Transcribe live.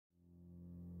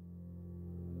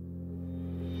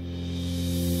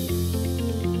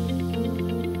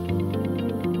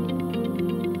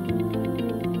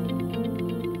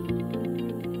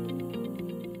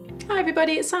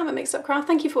everybody, it's Sam at Mixed Up Craft.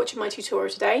 Thank you for watching my tutorial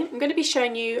today. I'm going to be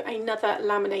showing you another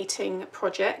laminating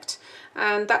project,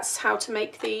 and that's how to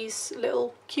make these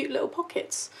cute little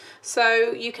pockets.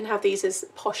 So you can have these as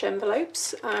posh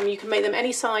envelopes. You can make them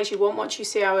any size you want. Once you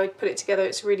see how I put it together,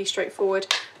 it's really straightforward,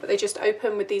 but they just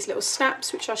open with these little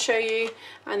snaps, which I'll show you,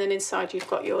 and then inside you've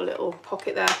got your little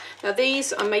pocket there. Now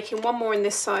these, I'm making one more in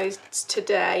this size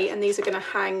today, and these are going to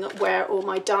hang where all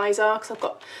my dies are, because I've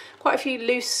got quite a few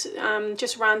loose,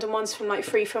 just random ones from like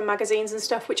free from magazines and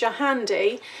stuff, which are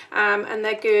handy, and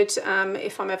they're good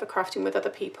if I'm ever crafting with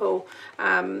other people.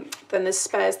 Then there's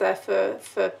spares there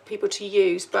for people to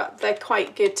use, but they're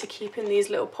quite good to keep in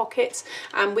these little pockets.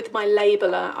 And with my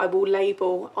labeler, I will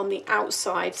label on the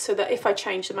outside so that if I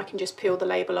change them, I can just peel the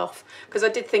label off. Because I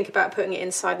did think about putting it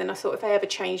inside, then I thought if I ever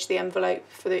change the envelope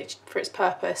for its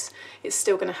purpose, it's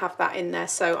still going to have that in there.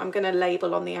 So I'm going to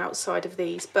label on the outside of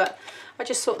these, but I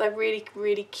just thought they're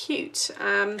really cute.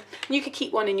 You could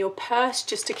keep one in your purse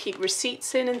just to keep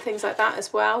receipts in and things like that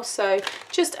as well. So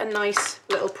just a nice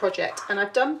little project. And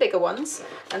I've done bigger ones,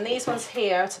 and these ones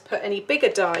here to put any bigger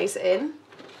dies in.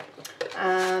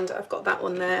 And I've got that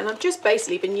one there, and I've just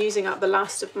basically been using up the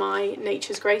last of my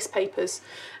Nature's Grace papers.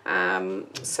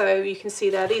 So you can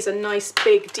see there, these are nice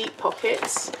big deep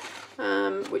pockets,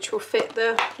 which will fit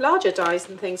the larger dies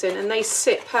and things in, and they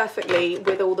sit perfectly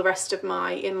with all the rest of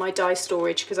in my die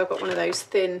storage, because I've got one of those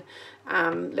thin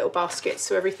little baskets,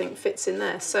 so everything fits in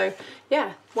there. So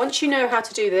yeah, once you know how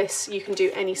to do this, you can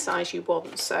do any size you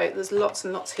want. So there's lots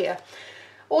and lots here.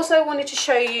 Also, I wanted to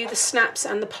show you the snaps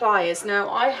and the pliers. Now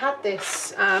I had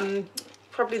this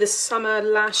probably the summer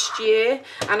last year,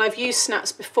 and I've used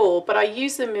snaps before, but I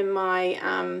use them in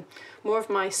my more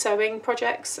of my sewing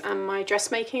projects and my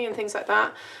dressmaking and things like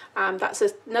that. That's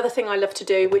another thing I love to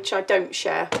do, which I don't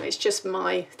share. It's just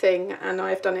my thing, and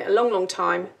I've done it a long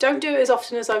time. Don't do it as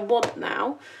often as I want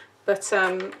now, but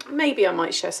maybe I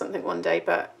might share something one day.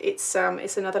 But it's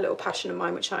another little passion of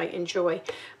mine which I enjoy.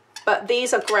 But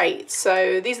these are great.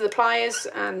 So these are the pliers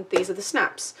and these are the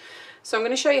snaps. So I'm going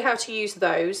to show you how to use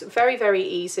those. Very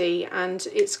easy, and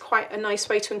it's quite a nice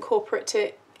way to incorporate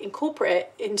it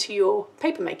into your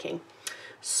paper making.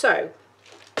 So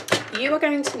you are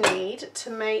going to need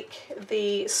to make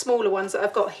the smaller ones that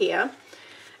I've got here.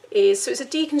 So it's a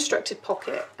deconstructed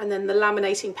pocket, and then the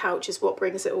laminating pouch is what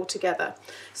brings it all together.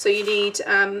 So you need,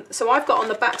 so I've got on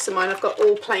the backs of mine, I've got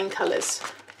all plain colours.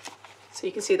 So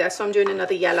you can see there, so I'm doing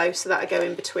another yellow so that I go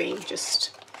in between,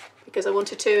 just because I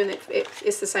wanted to, and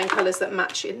it's the same colours that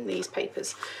match in these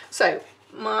papers. So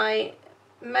my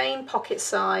main pocket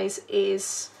size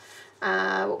is,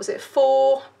 what was it,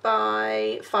 4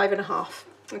 by 5.5.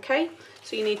 Okay,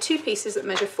 so you need two pieces that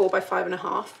measure 4 by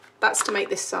 5.5. That's to make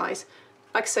this size.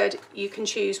 Like I said, you can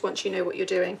choose once you know what you're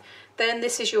doing. Then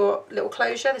this is your little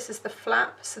closure. This is the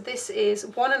flap. So this is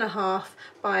 1.5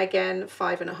 by, again,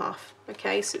 5.5.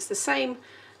 Okay, so it's the same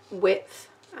width,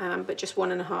 but just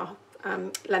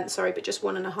 1.5 length, sorry, but just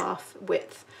 1.5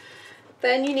 width.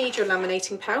 Then you need your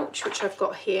laminating pouch, which I've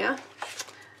got here.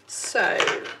 So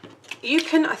you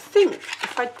can, I think,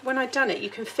 when I'd done it, you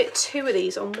can fit 2 of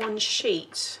these on one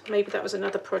sheet. Maybe that was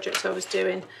another project I was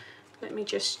doing. Let me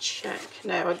just check.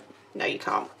 No, you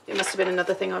can't. It must have been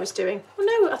another thing I was doing. Oh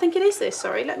no, I think it is this,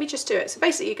 sorry. Let me just do it. So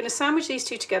basically you're going to sandwich these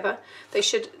two together. They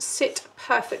should sit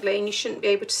perfectly, and you shouldn't be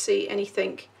able to see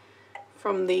anything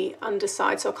from the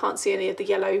underside, so I can't see any of the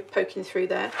yellow poking through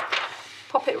there.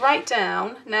 Pop it right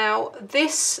down. Now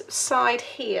this side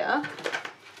here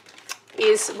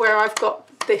is where I've got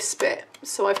this bit.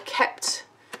 So I've kept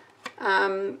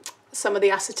some of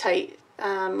the acetate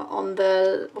on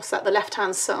the, the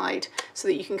left-hand side, so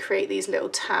that you can create these little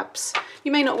tabs.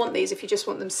 You may not want these if you just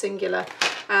want them singular,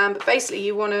 but basically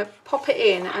you want to pop it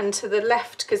in, and to the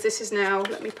left, because this is now,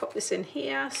 let me pop this in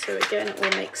here, so again it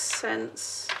all makes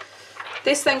sense.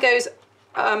 This then goes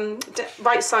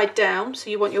right side down, so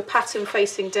you want your pattern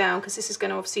facing down, because this is going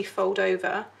to obviously fold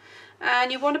over,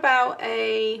 and you want about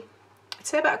I'd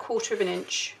say about 1/4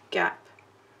 inch gap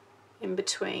in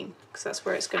between, because that's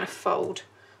where it's going to fold.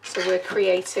 So we're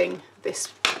creating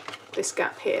this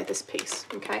gap here, this piece,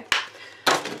 okay?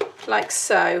 Like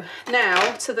so.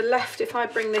 Now, to the left, if I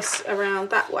bring this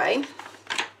around that way,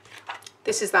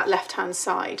 this is that left-hand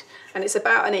side, and it's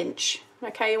about 1 inch,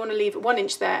 okay? You want to leave it 1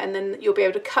 inch there, and then you'll be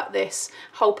able to cut this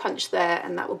hole punch there,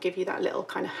 and that will give you that little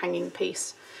kind of hanging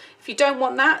piece. If you don't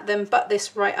want that, then butt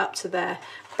this right up to there.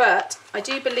 But I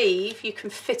do believe you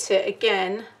can fit it,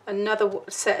 again, another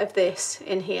set of this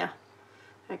in here,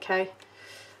 okay?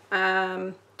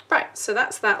 Right, so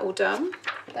that's that all done.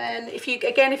 Then if you're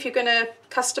going to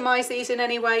customize these in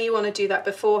any way, you want to do that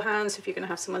beforehand. So if you're going to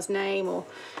have someone's name or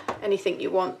anything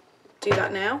you want, do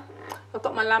that now. I've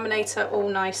got my laminator all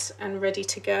nice and ready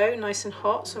to go, nice and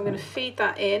hot, so I'm going to feed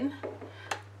that in.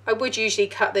 I would usually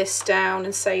cut this down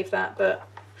and save that, but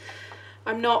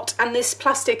I'm not. And this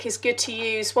plastic is good to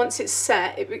use once it's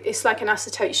set. It's like an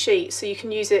acetate sheet, so you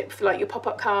can use it for like your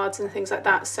pop-up cards and things like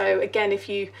that. So again, if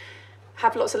you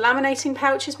have lots of laminating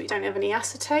pouches but you don't have any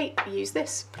acetate, use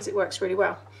this because it works really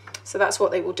well. So that's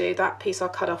what they will do. That piece I'll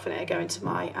cut off and it'll go into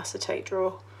my acetate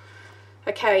drawer.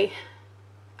 Okay,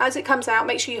 as it comes out,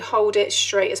 make sure you hold it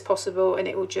straight as possible and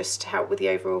it will just help with the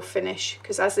overall finish,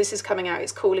 because as this is coming out,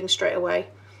 it's cooling straight away.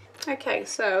 Okay,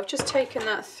 so I've just taken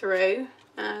that through,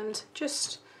 and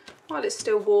just while it's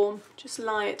still warm, just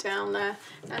lie it down there,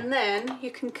 and then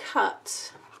you can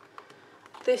cut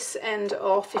this end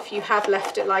off if you have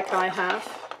left it like I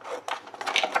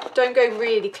have. Don't go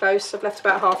really close, I've left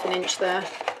about ½ an inch there.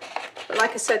 But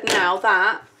like I said, now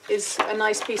that is a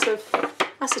nice piece of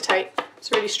acetate.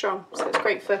 It's really strong, so it's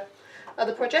great for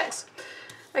other projects.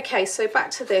 Okay, so back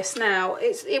to this now.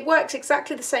 It works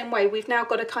exactly the same way. We've now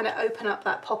got to kind of open up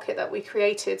that pocket that we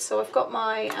created. So I've got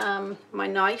my my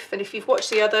knife, and if you've watched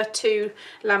the other 2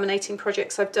 laminating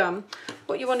projects I've done,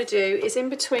 what you want to do is in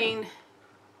between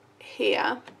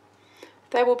here,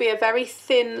 there will be a very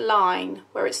thin line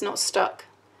where it's not stuck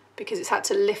because it's had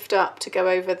to lift up to go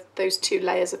over those 2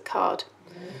 layers of card.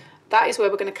 That is where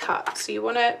we're going to cut. So you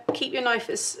want to keep your knife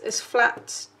as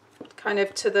flat kind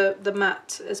of to the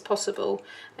mat as possible,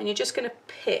 and you're just going to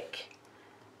pick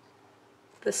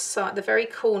the side, the very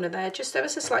corner there, just ever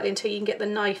so slightly until you can get the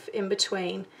knife in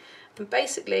between, and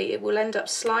basically it will end up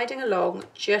sliding along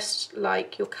just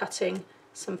like you're cutting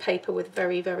some paper with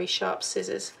very, very sharp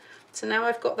scissors. So now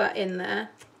I've got that in there,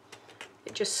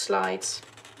 it just slides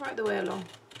right the way along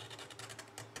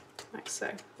like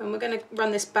so, and we're going to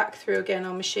run this back through again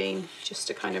on machine just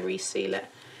to kind of reseal it.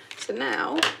 So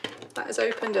now that has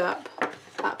opened up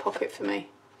that pocket for me,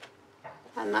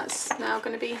 and that's now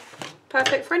going to be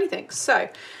perfect for anything. So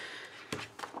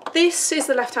this is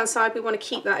the left hand side. We want to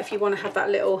keep that if you want to have that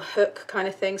little hook kind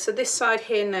of thing. So this side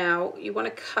here now, you want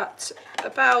to cut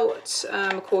about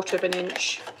 1/4 of an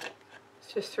inch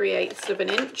to 3/8 of an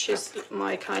inch is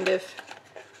my kind of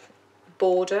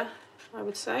border, I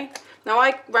would say. Now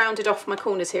I rounded off my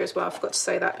corners here as well, I forgot to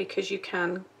say that, because you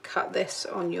can cut this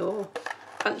on your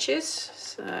punches,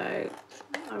 so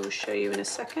I will show you in a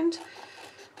second.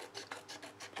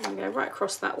 I'm going to go right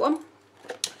across that one.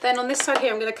 Then on this side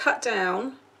here I'm going to cut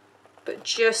down, but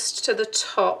just to the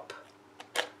top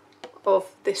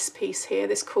of this piece here,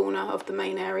 this corner of the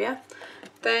main area.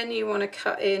 Then you want to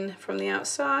cut in from the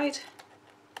outside,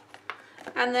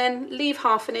 and then leave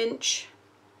 ½ an inch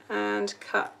and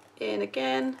cut in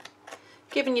again,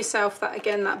 giving yourself that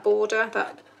again, that border,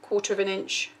 that 1/4 of an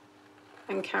inch,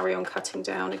 and carry on cutting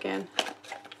down again.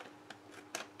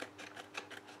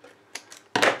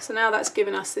 So now that's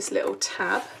given us this little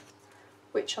tab,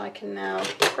 which I can now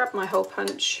grab my hole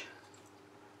punch,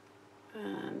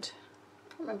 and I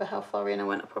can't remember how far in I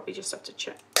went. I probably just have to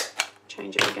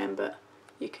change it again, but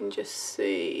you can just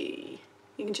see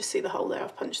the hole there.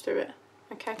 I've punched through it.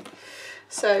 Okay,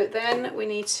 so then we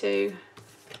need to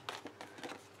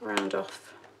round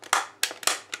off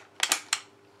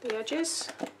the edges.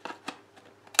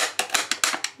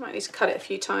 Might need to cut it a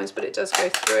few times, but it does go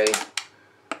through.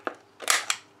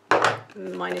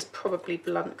 And mine is probably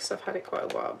blunt because I've had it quite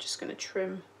a while. I'm just going to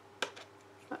trim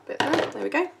that bit there. There we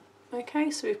go.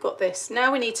 Okay, so we've got this.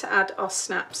 Now we need to add our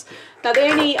snaps. Now the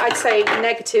only, I'd say,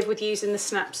 negative with using the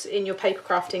snaps in your paper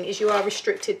crafting is you are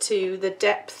restricted to the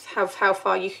depth of how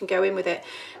far you can go in with it,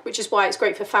 which is why it's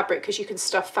great for fabric, because you can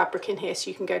stuff fabric in here so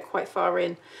you can go quite far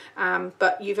in.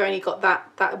 But you've only got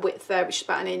that width there, which is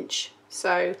about 1 inch.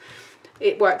 So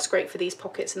it works great for these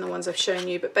pockets and the ones I've shown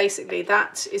you. But basically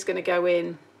that is going to go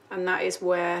in, and that is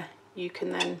where you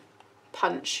can then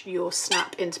punch your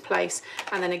snap into place,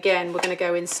 and then again we're going to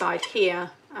go inside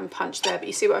here and punch there, but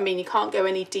you see what I mean, you can't go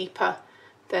any deeper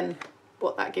than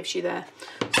what that gives you there.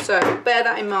 So bear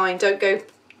that in mind, don't go,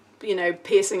 you know,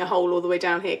 piercing a hole all the way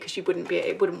down here, because you wouldn't be,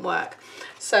 it wouldn't work.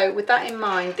 So with that in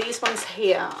mind, these ones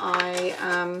here I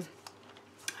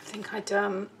think I'd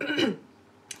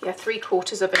yeah,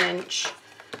 3/4 of an inch,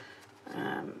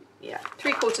 yeah,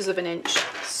 3/4 of an inch.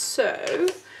 So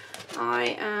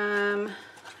I am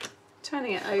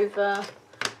turning it over,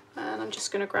 and I'm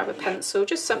just going to grab a pencil,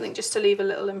 just something just to leave a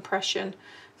little impression.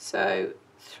 So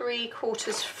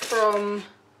 3/4 from,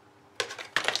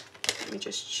 let me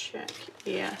just check,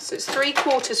 yeah, so it's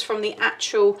 3/4 from the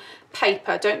actual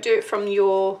paper. Don't do it from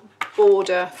your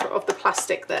border of the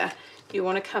plastic there. You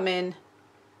want to come in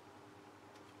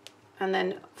and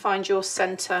then find your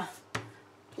center,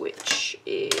 which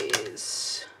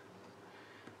is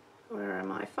where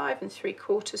am I, 5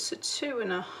 3/4, so 2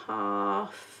 1/2,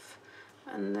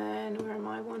 and then where am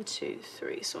I, 1 2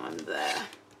 3, so I'm there.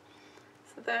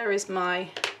 So there is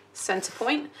my center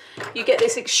point. You get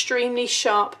this extremely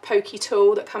sharp pokey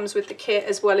tool that comes with the kit,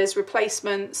 as well as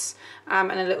replacements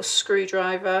and a little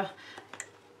screwdriver,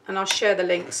 and I'll share the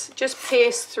links. Just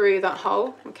pierce through that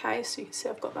hole, okay, so you can see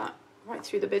I've got that right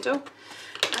through the middle,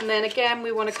 and then again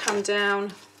we want to come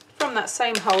down from that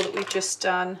same hole that we've just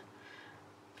done,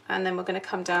 and then we're going to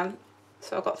come down,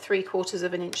 so I've got 3/4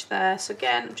 of an inch there. So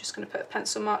again, I'm just going to put a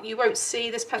pencil mark. You won't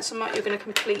see this pencil mark, you're going to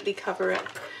completely cover it.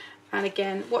 And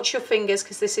again, watch your fingers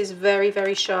because this is very,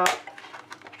 very sharp.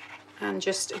 And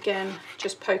just again,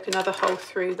 just poke another hole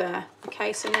through there.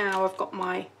 Okay, so now I've got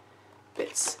my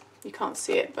bits. You can't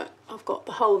see it, but I've got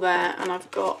the hole there and I've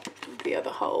got the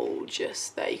other hole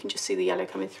just there. You can just see the yellow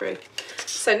coming through.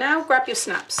 So now grab your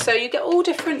snaps. So you get all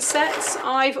different sets.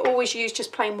 I've always used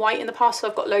just plain white in the past, so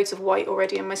I've got loads of white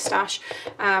already in my stash.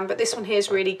 But this one here is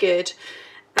really good.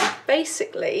 And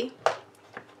basically,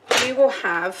 you will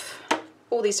have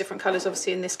all these different colours,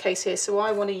 obviously, in this case here. So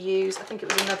I want to use, I think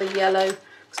it was another yellow,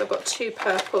 because I've got 2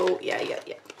 purple. Yeah.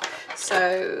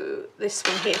 So this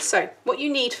one here. So what you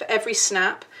need for every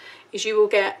snap is you will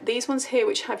get these ones here,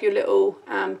 which have your little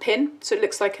pin. So it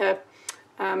looks like a,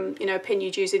 you know, a pin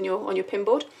you'd use in on your pin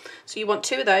board. So you want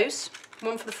 2 of those,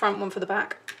 one for the front, one for the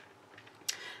back.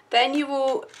 Then you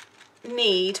will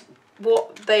need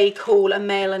what they call a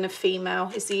male and a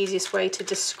female, is the easiest way to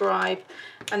describe.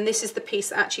 And this is the piece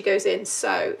that actually goes in.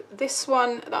 So this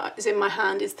one that is in my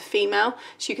hand is the female.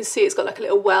 So you can see it's got like a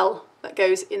little well that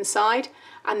goes inside,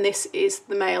 and this is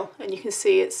the male, and you can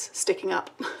see it's sticking up.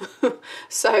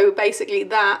 So basically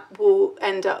that will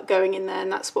end up going in there,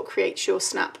 and that's what creates your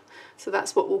snap. So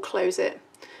that's what will close it.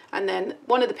 And then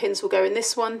one of the pins will go in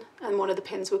this one, and one of the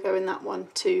pins will go in that one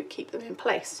to keep them in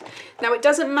place. Now it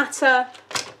doesn't matter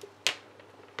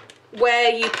where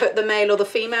you put the male or the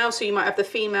female, so you might have the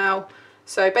female.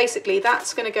 So basically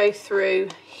that's going to go through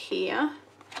here,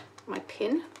 my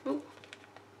pin. Ooh.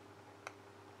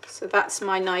 So that's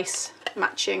my nice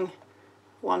matching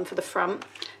one for the front.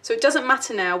 So it doesn't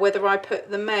matter now whether I put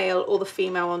the male or the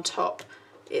female on top.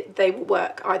 They will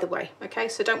work either way, okay?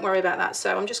 So don't worry about that.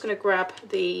 So I'm just going to grab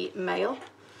the male,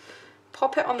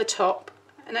 pop it on the top.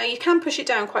 Now you can push it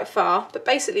down quite far, but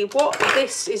basically what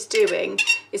this is doing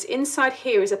is inside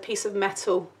here is a piece of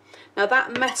metal. Now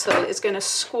that metal is going to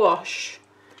squash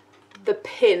the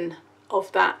pin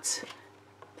of that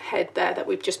head there that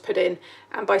we've just put in,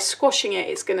 and by squashing it,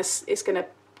 it's going to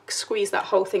squeeze that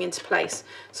whole thing into place.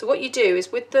 So what you do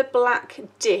is with the black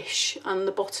dish on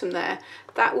the bottom there,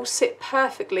 that will sit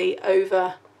perfectly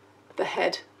over the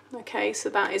head. Okay, so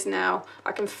that is now,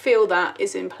 I can feel that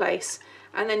is in place,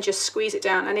 and then just squeeze it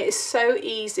down, and it is so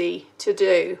easy to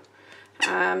do.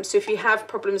 So if you have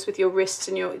problems with your wrists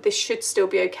and this should still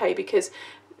be okay, because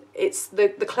it's the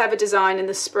clever design in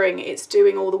the spring, it's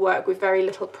doing all the work with very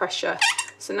little pressure.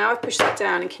 So now I've pushed that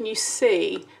down, and can you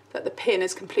see that the pin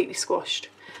is completely squashed?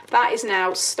 That is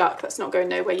now stuck, that's not going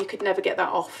nowhere. You could never get that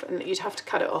off, and you'd have to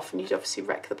cut it off, and you'd obviously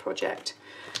wreck the project.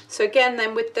 So again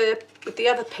then with the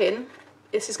other pin,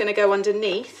 this is going to go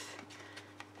underneath,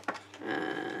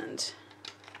 and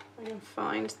I'm going to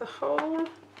find the hole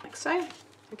like so.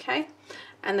 Okay,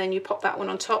 and then you pop that one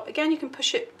on top. Again, you can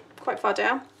push it quite far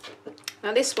down.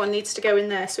 Now this one needs to go in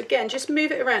there. So again, just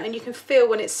move it around, and you can feel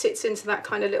when it sits into that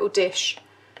kind of little dish.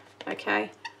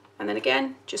 Okay, and then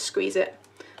again, just squeeze it.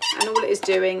 And all it is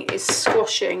doing is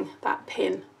squashing that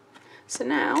pin. So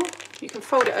now you can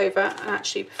fold it over, and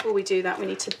actually before we do that, we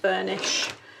need to burnish.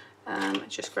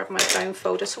 Just grab my bone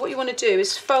folder. So what you want to do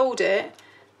is fold it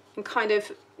and kind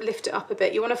of lift it up a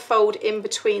bit. You want to fold in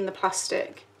between the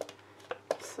plastic.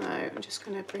 So I'm just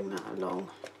going to bring that along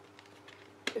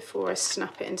before I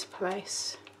snap it into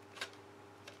place,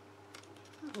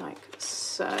 like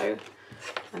so,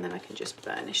 and then I can just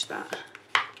burnish that,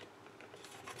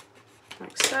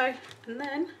 like so, and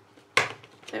then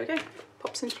there we go,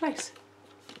 pops into place.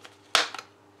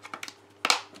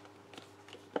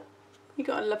 You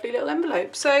got a lovely little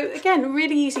envelope. So again,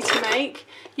 really easy to make.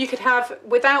 You could have,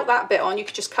 without that bit on, you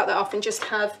could just cut that off and just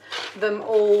have them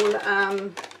all,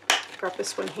 grab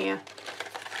this one here,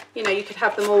 you know, you could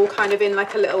have them all kind of in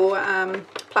like a little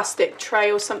plastic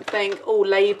tray or something, all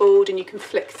labelled, and you can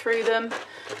flick through them.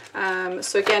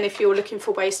 So again, if you're looking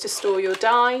for ways to store your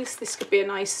dies, this could be a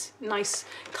nice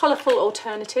colourful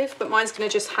alternative, but mine's going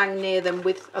to just hang near them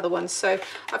with other ones. So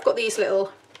I've got these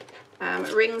little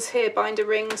rings here, binder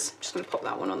rings. I'm just going to pop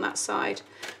that one on that side,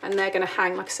 and they're going to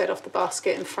hang, like I said, off the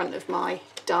basket in front of my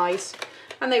dies,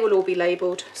 and they will all be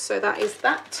labelled. So that is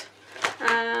that.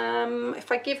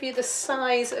 If I give you the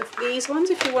size of these ones,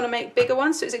 if you want to make bigger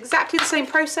ones, so it's exactly the same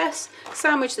process.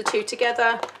 Sandwich the two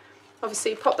together,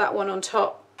 obviously pop that one on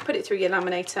top, put it through your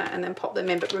laminator and then pop them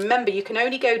in. But remember, you can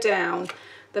only go down,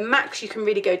 the max you can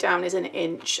really go down is 1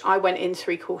 inch. I went in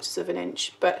 3/4 of an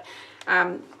inch, but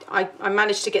I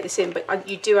managed to get this in, but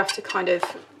you do have to kind of,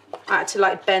 I had to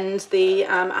like bend the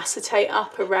acetate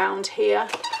up around here.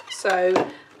 So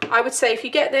I would say if you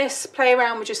get this, play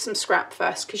around with just some scrap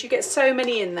first, because you get so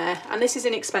many in there, and this is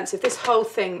inexpensive. This whole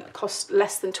thing cost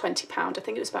less than £20. I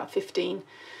think it was about 13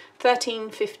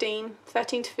 to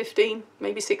 15,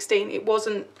 maybe 16. It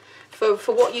wasn't, for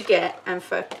what you get, and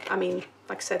for, I mean,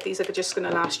 like I said, these are just going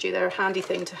to last you. They're a handy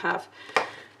thing to have.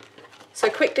 So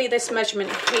quickly, this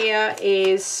measurement here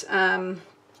is,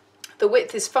 the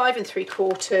width is 5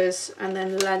 3/4, and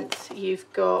then length you've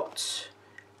got,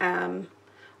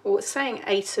 well, it's saying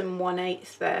 8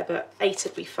 1/8 there, but 8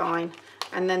 would be fine.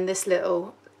 And then this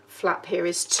little flap here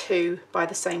is 2 by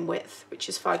the same width, which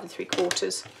is 5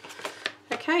 3/4.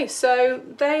 Okay, so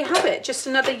there you have it. Just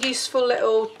another useful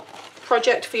little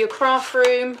project for your craft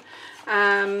room.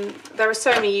 There are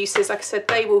so many uses. Like I said,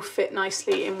 they will fit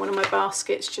nicely in one of my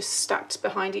baskets, just stacked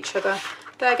behind each other.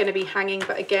 They're going to be hanging,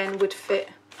 but again, would fit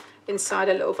inside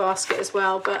a little basket as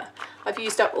well. But I've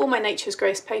used up all my Nature's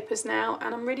Grace papers now,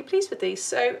 and I'm really pleased with these.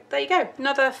 So there you go,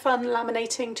 another fun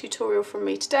laminating tutorial from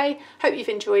me today. Hope you've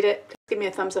enjoyed it. Please give me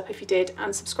a thumbs up if you did,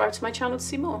 and subscribe to my channel to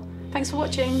see more. Thanks for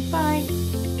watching.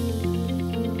 Bye.